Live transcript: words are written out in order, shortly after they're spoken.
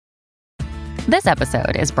This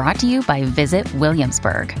episode is brought to you by Visit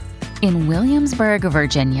Williamsburg. In Williamsburg,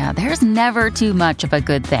 Virginia, there's never too much of a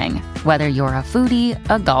good thing. Whether you're a foodie,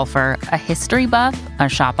 a golfer, a history buff, a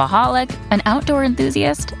shopaholic, an outdoor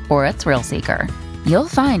enthusiast, or a thrill seeker, you'll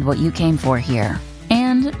find what you came for here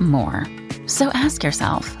and more. So ask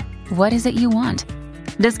yourself, what is it you want?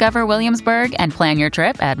 Discover Williamsburg and plan your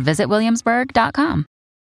trip at visitwilliamsburg.com.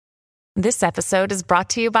 This episode is brought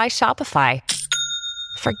to you by Shopify.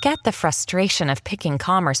 Forget the frustration of picking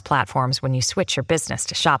commerce platforms when you switch your business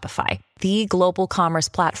to Shopify, the global commerce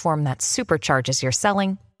platform that supercharges your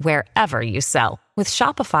selling wherever you sell. With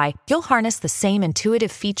Shopify, you'll harness the same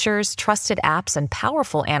intuitive features, trusted apps, and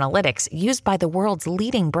powerful analytics used by the world's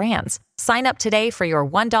leading brands. Sign up today for your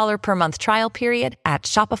 $1 per month trial period at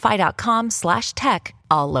shopify.com/tech,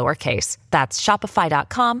 all lowercase. That's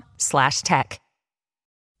shopify.com/tech.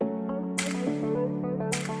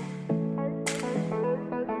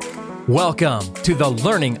 Welcome to the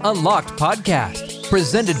Learning Unlocked podcast,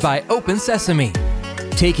 presented by Open Sesame.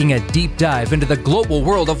 Taking a deep dive into the global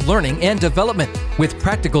world of learning and development with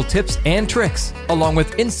practical tips and tricks, along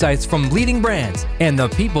with insights from leading brands and the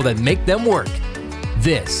people that make them work.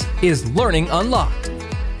 This is Learning Unlocked.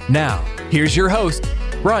 Now, here's your host,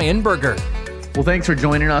 Brian Berger. Well, thanks for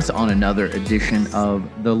joining us on another edition of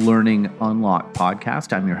the Learning Unlocked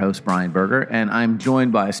podcast. I'm your host, Brian Berger, and I'm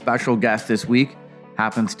joined by a special guest this week.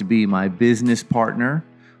 Happens to be my business partner,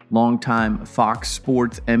 longtime Fox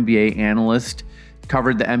Sports NBA analyst,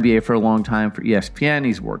 covered the NBA for a long time for ESPN.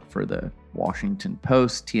 He's worked for the Washington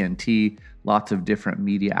Post, TNT, lots of different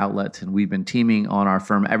media outlets, and we've been teaming on our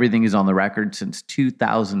firm Everything is on the Record since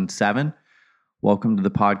 2007. Welcome to the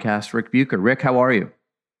podcast, Rick Bucher. Rick, how are you?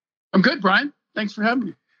 I'm good, Brian. Thanks for having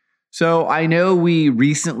me. So I know we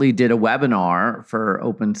recently did a webinar for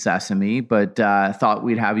Open Sesame, but thought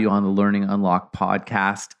we'd have you on the Learning Unlocked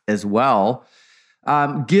podcast as well.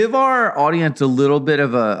 Give our audience a little bit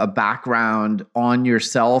of a background on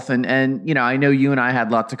yourself. And you know, I know you and I had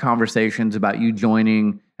lots of conversations about you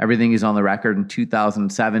joining Everything is on the Record in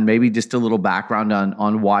 2007. Maybe just a little background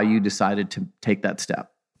on why you decided to take that step.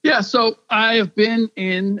 Yeah, so I have been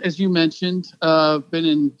in, as you mentioned, been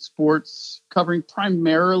in sports, covering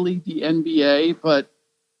primarily the NBA, but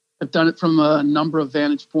I've done it from a number of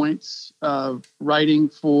vantage points, writing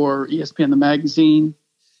for ESPN, the magazine,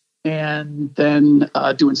 and then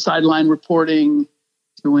doing sideline reporting,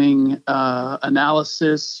 doing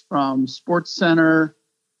analysis from SportsCenter,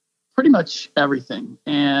 pretty much everything.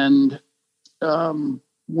 And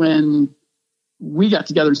when we got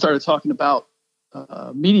together and started talking about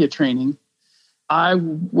media training, I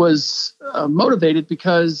was motivated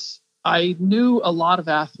because I knew a lot of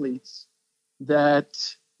athletes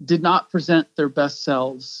that did not present their best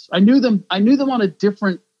selves. I knew them on a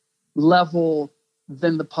different level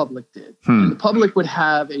than the public did. And the public would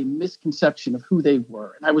have a misconception of who they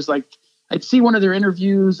were. And I was like, I'd see one of their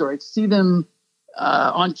interviews or I'd see them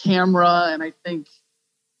on camera, and I think,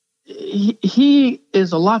 he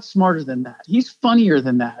is a lot smarter than that. He's funnier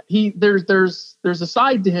than that. There's a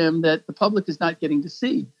side to him that the public is not getting to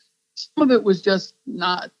see. Some of it was just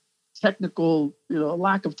not technical, a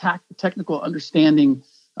lack of technical understanding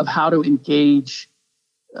of how to engage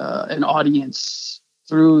an audience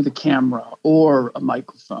through the camera or a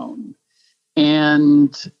microphone.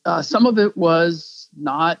 And some of it was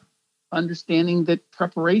not understanding that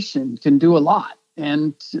preparation can do a lot,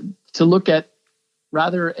 and to look at,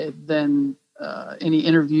 rather than any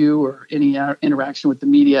interview or any interaction with the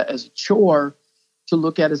media as a chore, to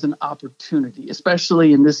look at as an opportunity,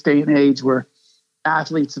 especially in this day and age where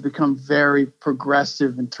athletes have become very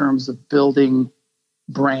progressive in terms of building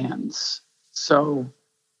brands. So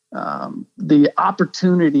the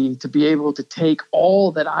opportunity to be able to take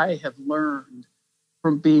all that I have learned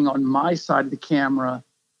from being on my side of the camera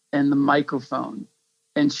and the microphone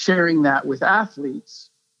and sharing that with athletes,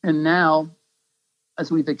 and now, as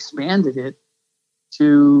we've expanded it,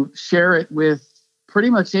 to share it with pretty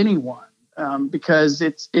much anyone, because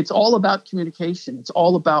it's all about communication. It's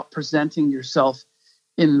all about presenting yourself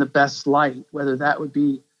in the best light, whether that would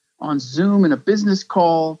be on Zoom in a business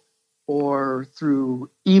call or through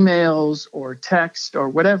emails or text or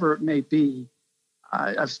whatever it may be.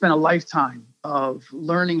 I've spent a lifetime of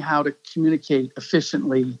learning how to communicate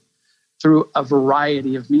efficiently through a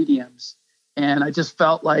variety of mediums. And I just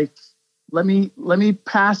felt like, let me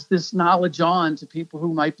pass this knowledge on to people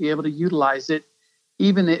who might be able to utilize it,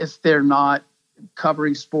 even if they're not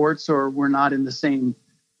covering sports or we're not in the same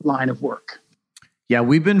line of work. Yeah,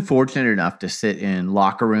 we've been fortunate enough to sit in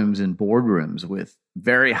locker rooms and boardrooms with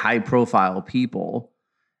very high profile people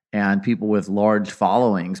and people with large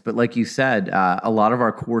followings. But like you said, a lot of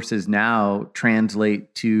our courses now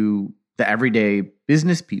translate to the everyday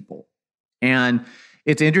business people. And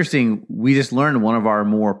it's interesting. We just learned one of our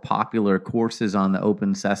more popular courses on the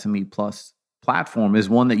Open Sesame Plus platform is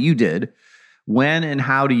one that you did, when and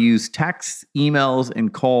how to use texts, emails,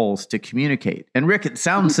 and calls to communicate. And Rick, it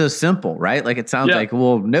sounds so simple, right? Like it sounds like,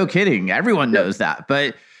 well, no kidding. Everyone knows that.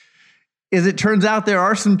 But as it turns out, there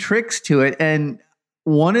are some tricks to it. And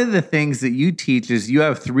one of the things that you teach is you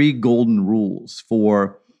have 3 golden rules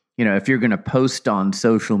for, if you're going to post on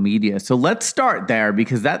social media. So let's start there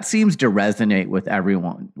because that seems to resonate with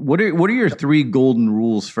everyone. What are your 3 golden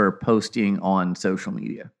rules for posting on social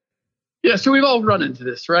media? Yeah, so we've all run into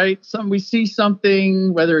this, right? We see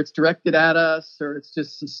something, whether it's directed at us or it's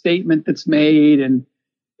just a statement that's made, and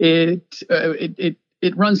it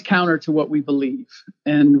runs counter to what we believe,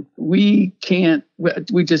 and we can't.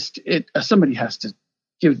 Somebody has to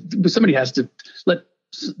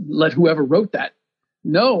let whoever wrote that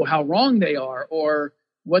know how wrong they are, or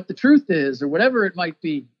what the truth is, or whatever it might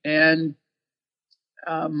be, and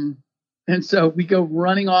so we go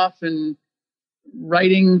running off and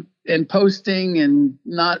writing and posting and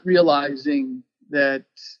not realizing that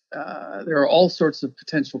there are all sorts of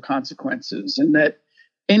potential consequences, and that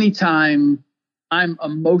anytime I'm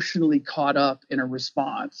emotionally caught up in a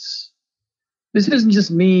response, this isn't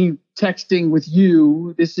just me texting with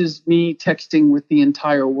you, this is me texting with the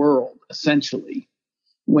entire world, essentially,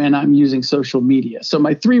 when I'm using social media. So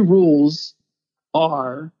my 3 rules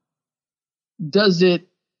are: does it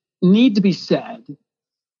need to be said?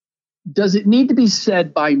 Does it need to be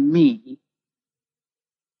said by me?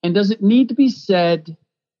 And does it need to be said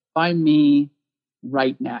by me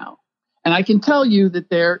right now? And I can tell you that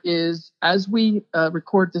there is, as we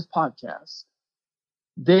record this podcast,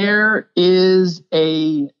 there is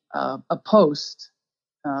a post,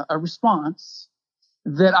 a response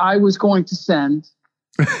that I was going to send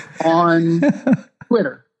on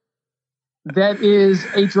Twitter. That is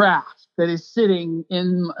a draft that is sitting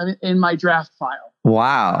in my draft file.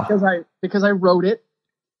 Wow. Because I wrote it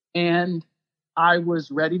and I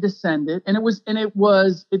was ready to send it. And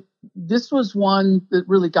this was one that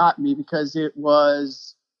really got me, because it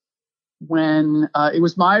was when it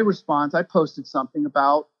was my response. I posted something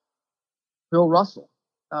about Bill Russell,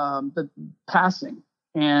 the passing,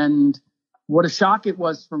 and what a shock it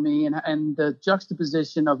was for me, and the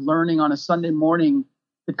juxtaposition of learning on a Sunday morning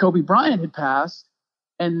that Kobe Bryant had passed,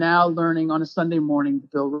 and now learning on a Sunday morning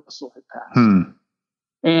that Bill Russell had passed.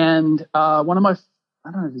 And one of my,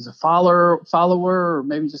 I don't know if he's a follower, or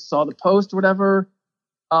maybe just saw the post or whatever,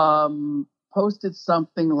 posted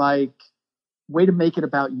something like, "Way to make it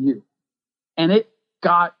about you," and it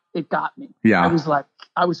got me. Yeah,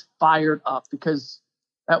 I was fired up, because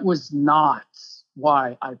that was not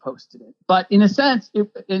why I posted it. But in a sense,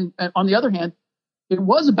 on the other hand, it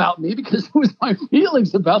was about me, because it was my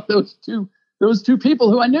feelings about those two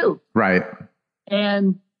people who I knew. Right.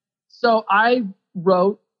 And so I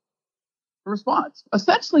wrote a response,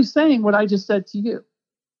 essentially saying what I just said to you.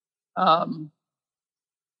 And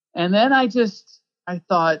then I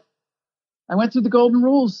thought, I went through the golden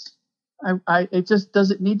rules. It just,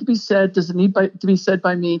 does it need to be said? Does it need to be said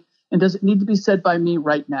by me? And does it need to be said by me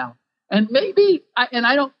right now? And maybe, I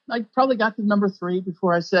probably got to number 3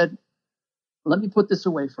 before I said, let me put this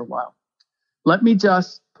away for a while. Let me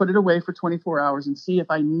just put it away for 24 hours and see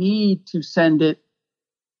if I need to send it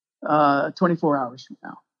 24 hours from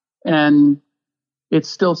now. And it's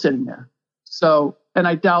still sitting there. So, and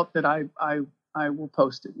I doubt that I will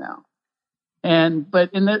post it now.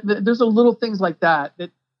 But there's a little things like that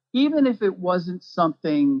even if it wasn't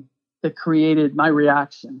something that created my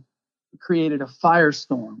reaction, created a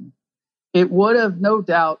firestorm, it would have no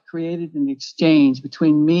doubt created an exchange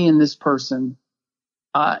between me and this person.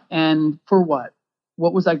 And for what?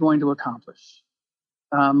 What was I going to accomplish?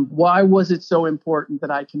 Why was it so important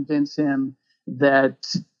that I convince him that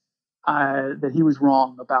he was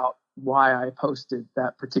wrong about why I posted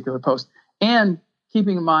that particular post? And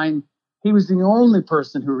keeping in mind, he was the only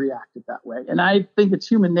person who reacted that way. And I think it's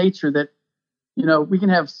human nature that, we can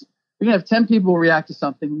have 10 people react to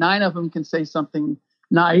something. 9 of them can say something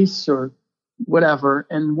nice or whatever,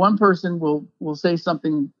 and one person will say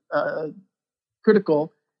something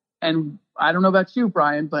critical. And I don't know about you,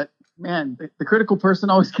 Brian, but man, the critical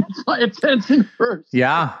person always gets my attention first.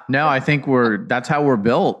 Yeah, no, I think that's how we're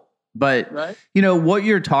built. But right? What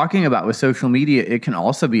you're talking about with social media, it can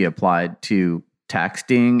also be applied to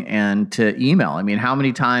texting and to email. I mean, how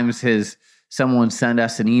many times has someone sent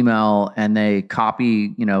us an email and they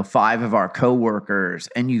copy, 5 of our coworkers,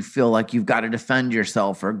 and you feel like you've got to defend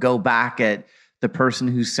yourself or go back at the person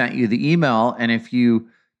who sent you the email. And if you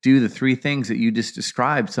do the three things that you just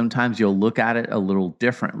described, sometimes you'll look at it a little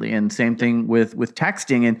differently. And same thing with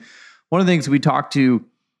texting. And one of the things we talk to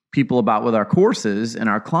people about with our courses and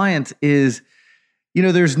our clients is,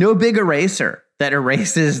 there's no big eraser that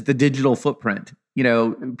erases the digital footprint.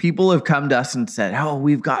 People have come to us and said, oh,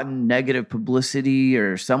 we've gotten negative publicity,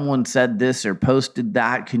 or someone said this or posted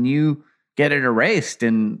that. Can you get it erased?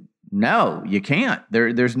 And no, you can't.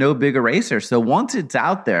 There's no big eraser. So once it's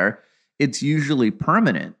out there, it's usually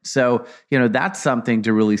permanent. So, that's something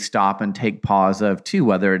to really stop and take pause of too,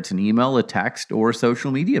 whether it's an email, a text, or a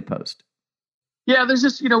social media post. Yeah, there's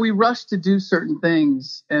just, we rush to do certain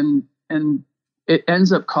things and it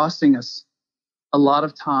ends up costing us a lot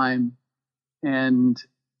of time and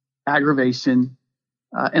aggravation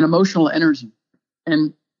and emotional energy.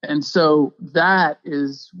 And so that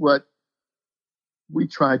is what we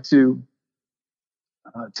try to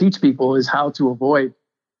teach people, is how to avoid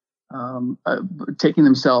taking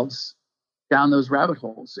themselves down those rabbit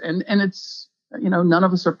holes. And it's, none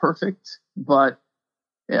of us are perfect, but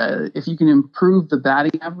if you can improve the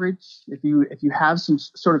batting average, if you have some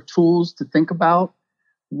sort of tools to think about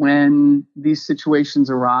when these situations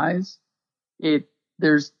arise,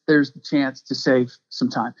 there's the chance to save some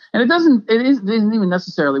time. And it isn't even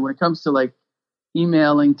necessarily when it comes to like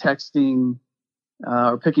emailing, texting,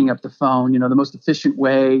 or picking up the phone, the most efficient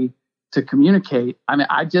way to communicate. I mean,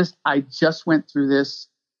 I just went through this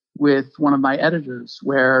with one of my editors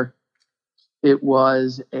where it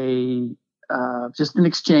was just an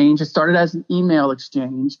exchange. It started as an email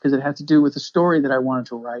exchange because it had to do with a story that I wanted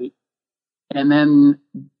to write.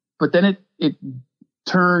 But then it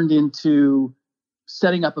turned into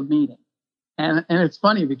setting up a meeting. And it's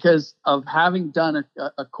funny because of having done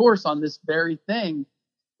a course on this very thing,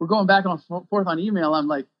 we're going back and forth on email. I'm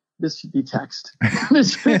like, this should be text.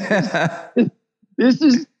 This is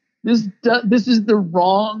the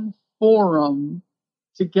wrong forum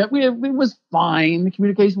to get. It was fine. The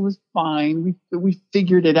communication was fine. We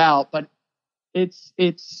figured it out, but it's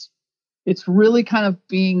really kind of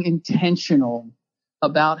being intentional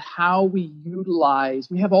about how we utilize.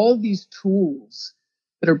 We have all these tools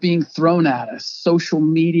that are being thrown at us: social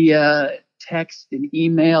media, text, and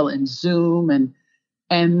email, and Zoom,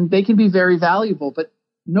 and they can be very valuable, but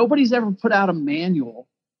nobody's ever put out a manual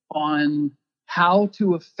on how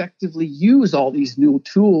to effectively use all these new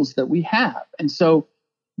tools that we have. And so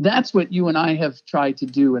that's what you and I have tried to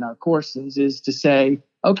do in our courses, is to say,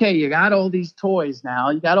 okay, you got all these toys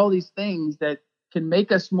now, you got all these things that can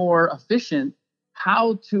make us more efficient.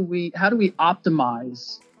 How do we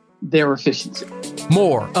optimize their efficiency?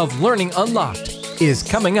 More of Learning Unlocked is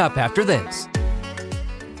coming up after this.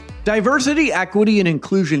 Diversity, equity, and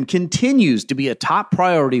inclusion continues to be a top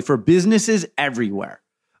priority for businesses everywhere.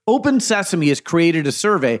 Open Sesame has created a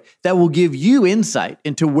survey that will give you insight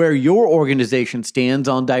into where your organization stands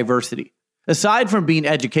on diversity. Aside from being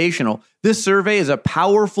educational, this survey is a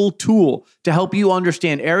powerful tool to help you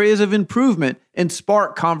understand areas of improvement and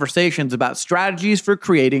spark conversations about strategies for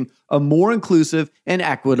creating a more inclusive and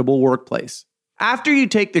equitable workplace. After you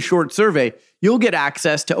take the short survey, you'll get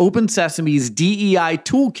access to Open Sesame's DEI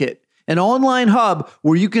Toolkit, an online hub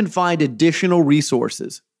where you can find additional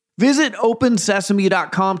resources. Visit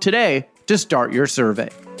opensesame.com today to start your survey.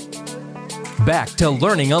 Back to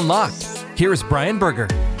Learning Unlocked. Here's Brian Berger.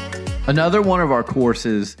 Another one of our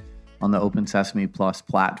courses on the Open Sesame Plus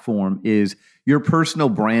platform is your personal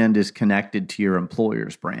brand is connected to your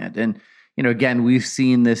employer's brand. And again, we've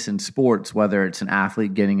seen this in sports, whether it's an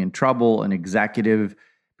athlete getting in trouble, an executive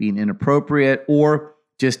being inappropriate, or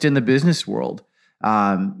just in the business world.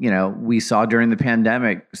 We saw during the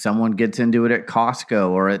pandemic, someone gets into it at Costco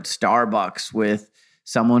or at Starbucks with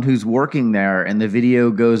someone who's working there, and the video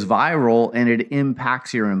goes viral and it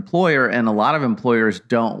impacts your employer. And a lot of employers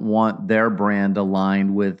don't want their brand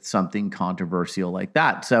aligned with something controversial like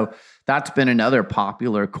that. So that's been another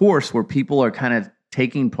popular course where people are kind of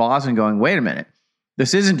taking pause and going, wait a minute,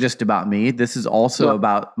 this isn't just about me. This is also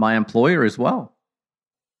about my employer as well.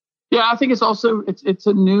 Yeah, I think it's also, it's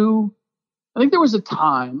a new, I think there was a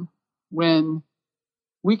time when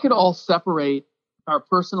we could all separate our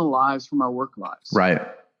personal lives from our work lives. Right.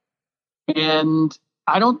 And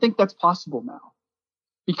I don't think that's possible now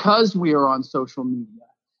because we are on social media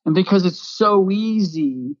and because it's so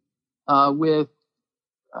easy with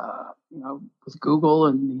Google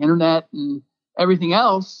and the internet and everything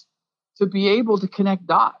else to be able to connect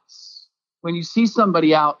dots. When you see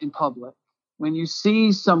somebody out in public, when you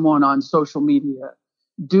see someone on social media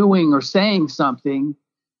doing or saying something,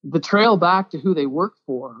 the trail back to who they work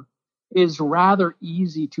for is rather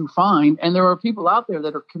easy to find. And there are people out there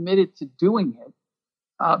that are committed to doing it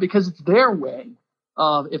because it's their way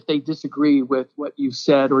of, if they disagree with what you've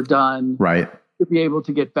said or done, right, to be able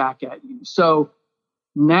to get back at you. So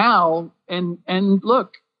now, and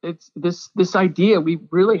look, it's this idea, we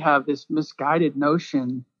really have this misguided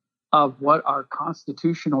notion of what our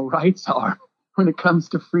constitutional rights are when it comes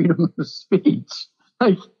to freedom of speech.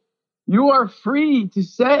 Like, you are free to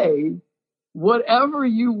say whatever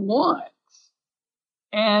you want,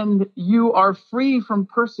 and you are free from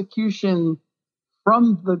persecution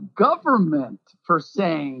from the government for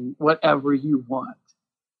saying whatever you want.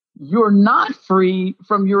 You're not free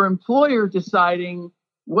from your employer deciding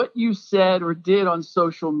what you said or did on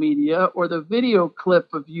social media, or the video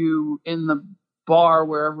clip of you in the bar,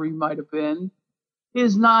 wherever you might have been,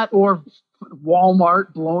 is not, or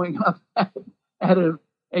Walmart blowing up at a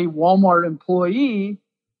Walmart employee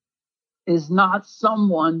is not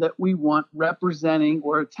someone that we want representing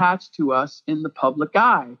or attached to us in the public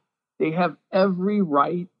eye. They have every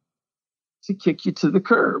right to kick you to the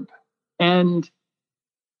curb. And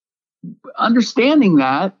understanding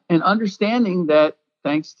that,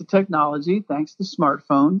 thanks to technology, thanks to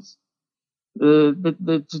smartphones,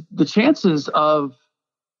 the chances of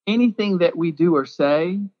anything that we do or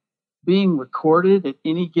say being recorded at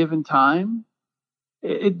any given time,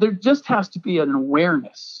 there just has to be an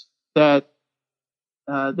awareness that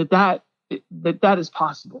is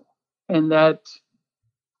possible, and that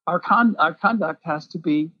our conduct has to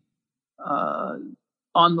be on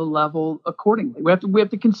the level accordingly. We have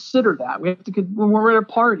to consider that. We have to, when we're at a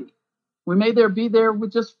party, we may be there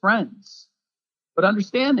with just friends, but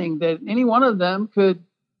understanding that any one of them could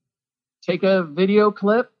take a video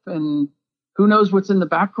clip, and who knows what's in the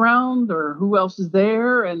background or who else is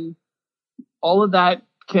there, and all of that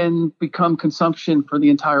can become consumption for the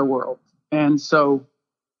entire world. And so,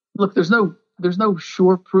 look, there's no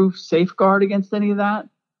sure-proof safeguard against any of that.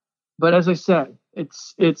 But as I said,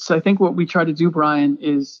 it's I think what we try to do, Brian,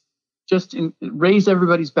 is just raise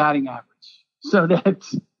everybody's batting average so that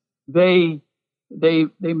they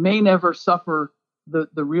may never suffer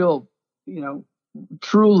the real,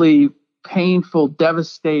 truly painful,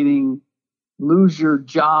 devastating, lose your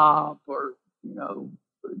job or,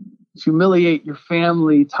 humiliate your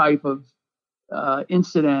family type of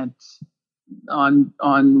incident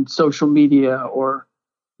on social media or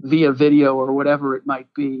via video or whatever it might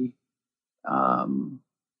be. And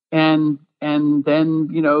then,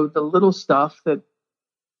 the little stuff that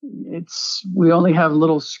we only have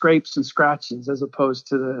little scrapes and scratches as opposed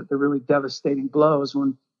to the really devastating blows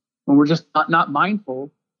when we're just not mindful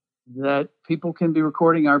that people can be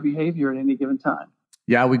recording our behavior at any given time.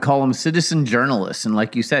 Yeah, we call them citizen journalists. And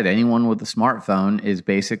like you said, anyone with a smartphone is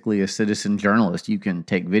basically a citizen journalist. You can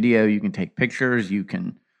take video, you can take pictures, you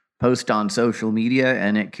can post on social media,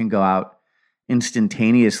 and it can go out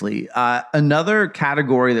instantaneously. Another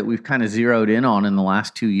category that we've kind of zeroed in on in the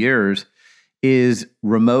last 2 years is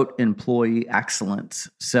remote employee excellence.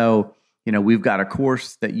 So, we've got a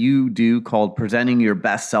course that you do called Presenting Your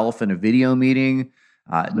Best Self in a Video Meeting.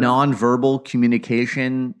 Nonverbal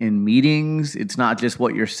communication in meetings. It's not just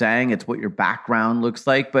what you're saying, it's what your background looks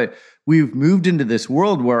like. But we've moved into this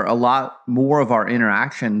world where a lot more of our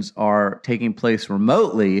interactions are taking place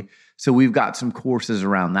remotely. So we've got some courses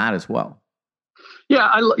around that as well. Yeah,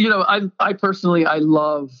 I personally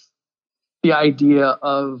love the idea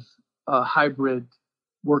of hybrid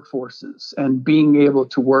workforces and being able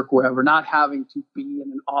to work wherever, not having to be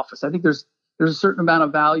in an office. I think there's a certain amount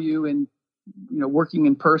of value in working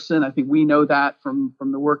in person. I think we know that from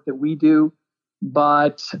the work that we do,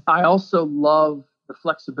 but I also love the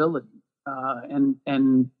flexibility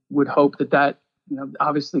and would hope that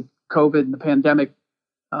obviously COVID and the pandemic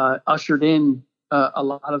ushered in a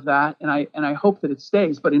lot of that, and I hope that it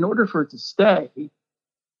stays. But in order for it to stay,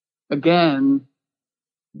 again,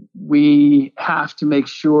 we have to make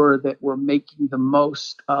sure that we're making the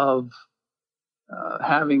most of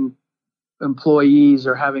having employees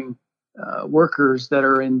or having workers that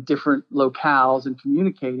are in different locales and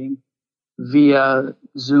communicating via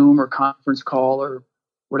Zoom or conference call or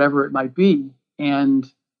whatever it might be. And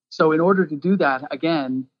so in order to do that,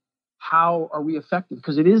 again, how are we effective?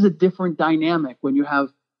 Because it is a different dynamic when you have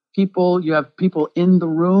people in the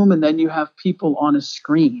room and then you have people on a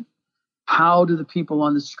screen. How do the people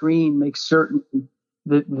on the screen make certain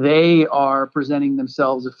that they are presenting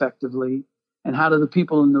themselves effectively? And how do the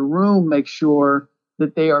people in the room make sure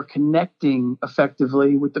that they are connecting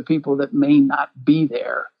effectively with the people that may not be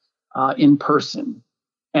there in person?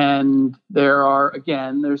 And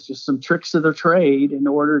there's just some tricks of the trade in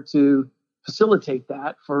order to facilitate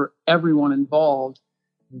that for everyone involved.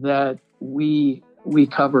 that we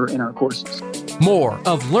cover in our courses. More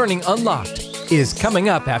of Learning Unlocked is coming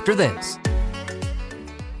up after this.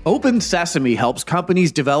 Open Sesame helps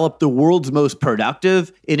companies develop the world's most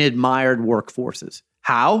productive and admired workforces.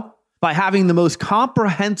 How? By having the most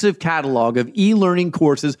comprehensive catalog of e-learning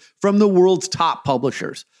courses from the world's top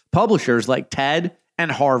publishers like TED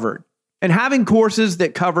and Harvard. And having courses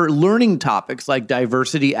that cover learning topics like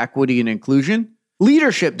diversity, equity, and inclusion,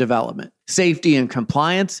 leadership development, safety and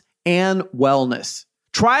compliance, and wellness.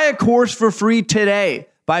 Try a course for free today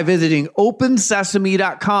by visiting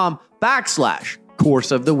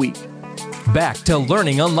opensesame.com/course of the week. Back to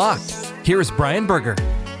Learning Unlocked. Here's Brian Berger.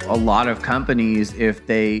 A lot of companies, if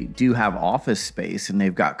they do have office space and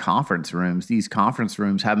they've got conference rooms, these conference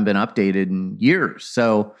rooms haven't been updated in years.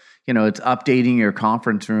 So, it's updating your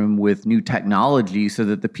conference room with new technology so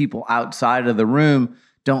that the people outside of the room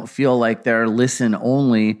don't feel like they're listen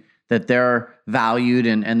only, that they're valued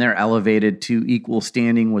and they're elevated to equal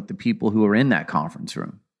standing with the people who are in that conference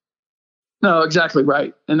room. No, exactly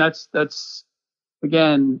right. And that's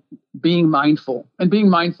again, being mindful. And being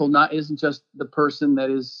mindful isn't just the person that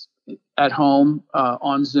is at home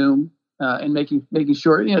on Zoom and making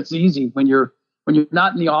sure, it's easy when you're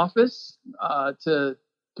not in the office to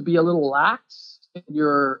be a little lax in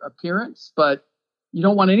your appearance, but you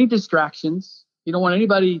don't want any distractions. You don't want you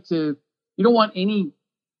don't want any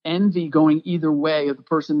envy going either way of the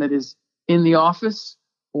person that is in the office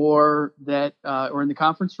or that or in the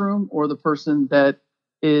conference room or the person that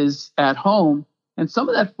is at home. And some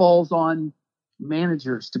of that falls on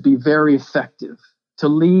managers to be very effective, to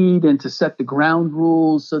lead and to set the ground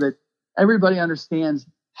rules so that everybody understands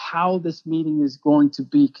how this meeting is going to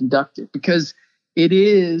be conducted. Because it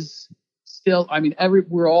is still,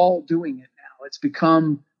 we're all doing it now. It's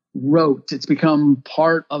become rote. It's become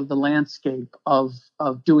part of the landscape of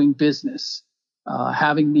doing business,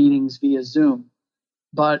 having meetings via Zoom.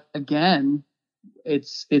 But again,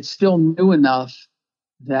 it's still new enough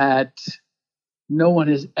that no one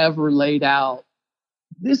has ever laid out,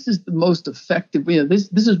 this is the most effective,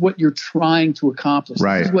 this is what you're trying to accomplish.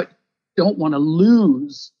 Right. This is what you don't want to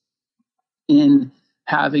lose in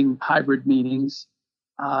having hybrid meetings.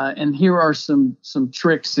 And here are some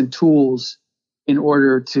tricks and tools in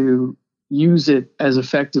order to use it as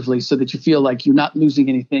effectively so that you feel like you're not losing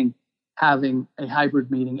anything having a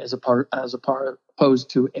hybrid meeting as opposed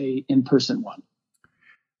to a in-person one.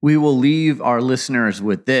 We will leave our listeners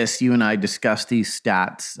with this. You and I discussed these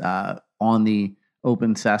stats on the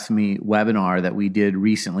Open Sesame webinar that we did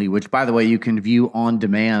recently, which, by the way, you can view on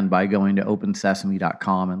demand by going to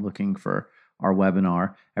opensesame.com and looking for our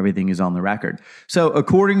webinar. Everything is on the record. So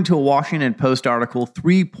according to a Washington Post article,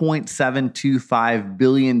 3.725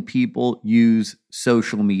 billion people use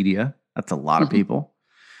social media. That's a lot of people.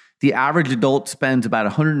 The average adult spends about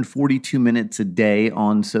 142 minutes a day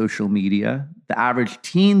on social media. The average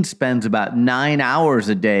teen spends about 9 hours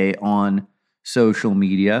a day on social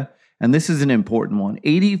media. And this is an important one.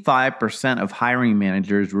 85% of hiring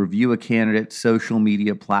managers review a candidate's social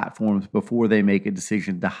media platforms before they make a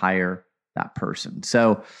decision to hire that person.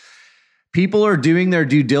 So people are doing their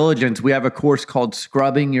due diligence. We have a course called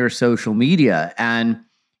Scrubbing Your Social Media. And,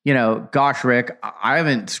 gosh, Rick, I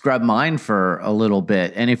haven't scrubbed mine for a little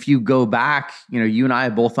bit. And if you go back, you and I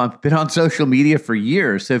have both been on social media for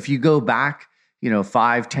years. So if you go back,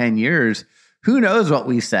 5-10 years, who knows what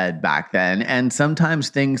we said back then? And sometimes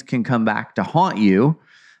things can come back to haunt you.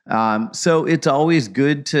 So it's always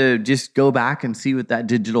good to just go back and see what that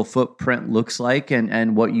digital footprint looks like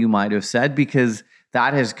and what you might have said, because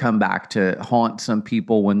that has come back to haunt some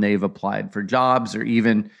people when they've applied for jobs, or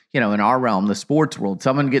even, in our realm, the sports world.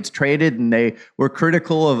 Someone gets traded and they were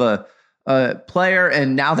critical of a player,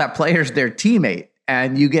 and now that player's their teammate.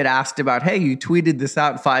 And you get asked about, hey, you tweeted this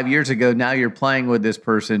out 5 years ago. Now you're playing with this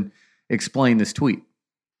person. Explain this tweet.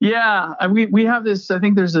 Yeah, we have this, I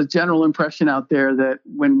think there's a general impression out there that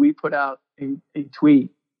when we put out a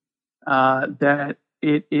tweet, that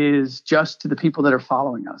it is just to the people that are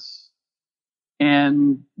following us.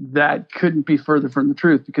 And that couldn't be further from the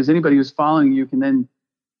truth, because anybody who's following you can then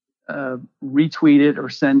retweet it or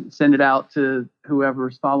send it out to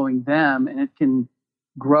whoever's following them, and it can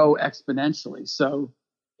grow exponentially. So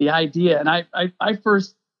the idea, and I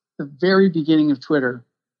first, the very beginning of Twitter,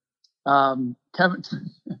 Kevin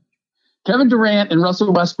Durant and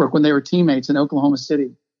Russell Westbrook, when they were teammates in Oklahoma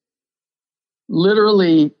City,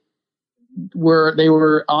 literally they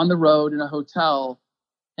were on the road in a hotel,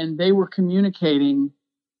 and they were communicating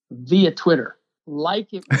via Twitter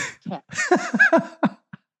like it was text,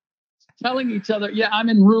 telling each other, "Yeah, I'm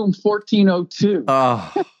in room 1402."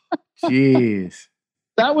 Oh, jeez.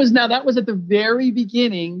 That was at the very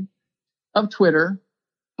beginning of Twitter,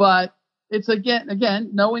 but it's again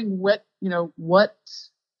knowing what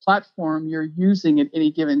platform you're using at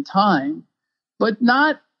any given time, but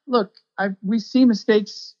not look. We see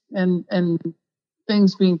mistakes and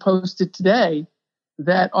things being posted today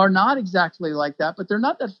that are not exactly like that, but they're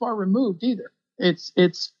not that far removed either. It's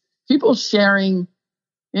people sharing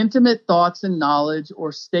intimate thoughts and knowledge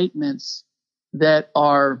or statements that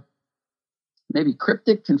are maybe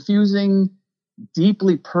cryptic, confusing,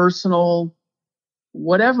 deeply personal,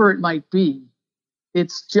 whatever it might be.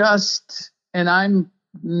 It's just, and I'm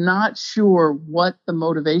not sure what the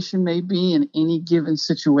motivation may be in any given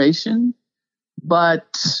situation,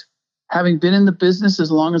 but having been in the business as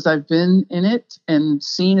long as I've been in it and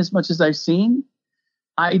seen as much as I've seen,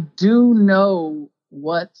 I do know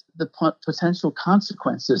what the potential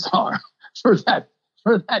consequences are for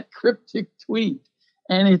that cryptic tweet.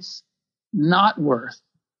 And it's not worth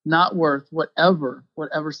whatever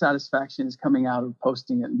satisfaction is coming out of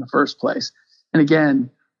posting it in the first place. And again,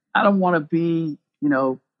 I don't want to be,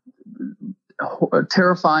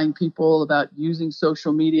 terrifying people about using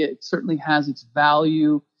social media. It certainly has its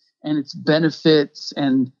value and its benefits.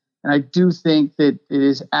 And I do think that it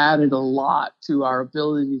has added a lot to our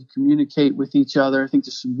ability to communicate with each other. I think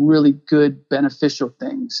there's some really good beneficial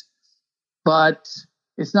things, but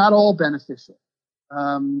it's not all beneficial.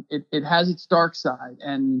 It has its dark side,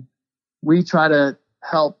 and we try to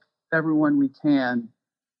help everyone we can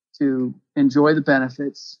to enjoy the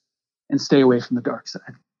benefits and stay away from the dark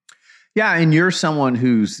side. Yeah, and you're someone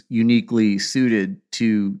who's uniquely suited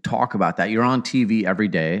to talk about that. You're on TV every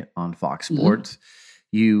day on Fox Sports.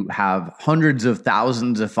 Mm-hmm. You have hundreds of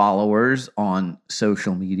thousands of followers on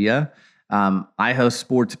social media. I host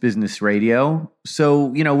Sports Business Radio. So,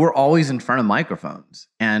 we're always in front of microphones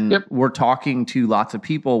and We're talking to lots of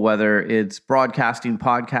people, whether it's broadcasting,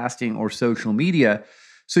 podcasting, or social media.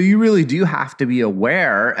 So you really do have to be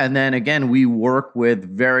aware. And then again, we work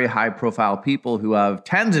with very high profile people who have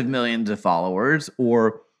tens of millions of followers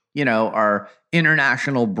or, are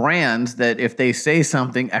international brands that if they say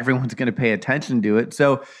something, everyone's going to pay attention to it.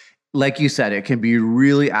 So like you said, it can be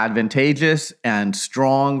really advantageous and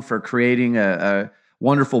strong for creating a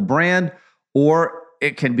wonderful brand, or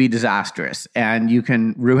it can be disastrous and you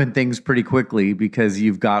can ruin things pretty quickly because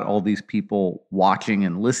you've got all these people watching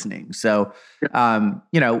and listening. So,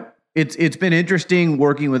 it's been interesting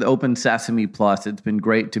working with Open Sesame Plus. It's been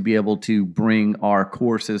great to be able to bring our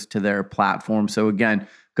courses to their platform. So again,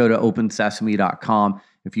 go to opensesame.com.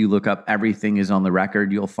 If you look up Everything is on the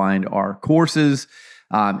Record, you'll find our courses.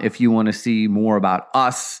 If you want to see more about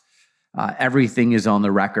us,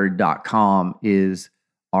 everythingisontherecord.com is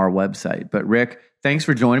our website. But Rick, thanks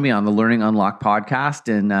for joining me on the Learning Unlocked podcast.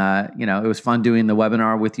 And, it was fun doing the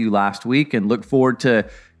webinar with you last week and look forward to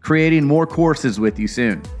creating more courses with you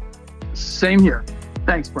soon. Same here.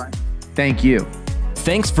 Thanks, Brian. Thank you.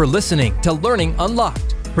 Thanks for listening to Learning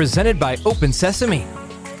Unlocked, presented by Open Sesame.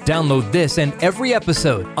 Download this and every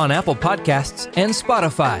episode on Apple Podcasts and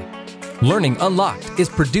Spotify. Learning Unlocked is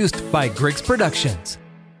produced by Griggs Productions.